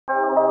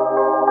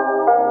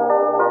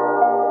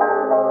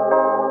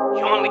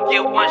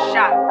get one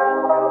shot.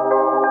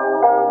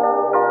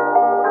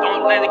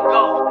 Don't let it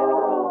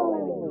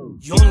go.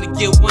 You only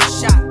get one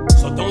shot,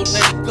 so don't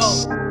let it go.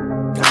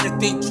 Gotta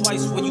think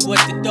twice when you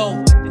at the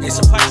door. It's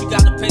a price you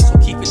gotta pay, so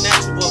keep it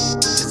natural.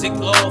 Cause it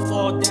can all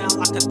fall down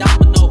like a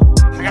domino.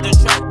 I gotta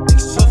try to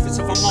surface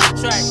if I'm on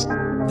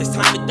track. This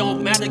time it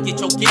don't matter, get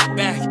your get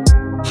back.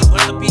 I'd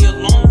rather be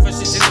alone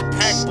versus in the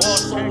pack. Ball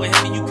so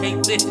heavy you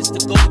can't lift, it's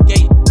the golden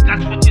gate.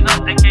 Gotta switch it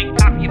up, they can't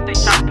copy if they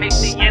try to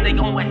paste it. Yeah, they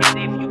gon' hate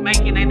it if you make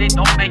it and they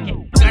don't make it.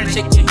 You gotta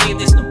shake your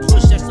hand, it's the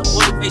push, that's the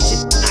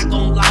motivation. Not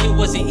gon' lie, it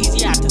wasn't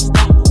easy, I had to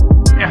stumble.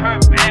 It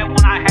hurt bad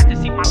when I had to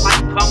see my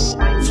life crumble.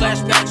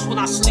 Flashbacks when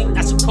I sleep,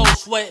 that's a cold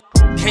sweat.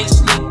 Can't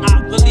sleep,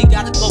 not really,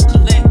 gotta go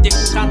collect.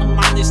 Different kind of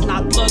mind, it's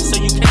not blood,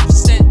 so you can't be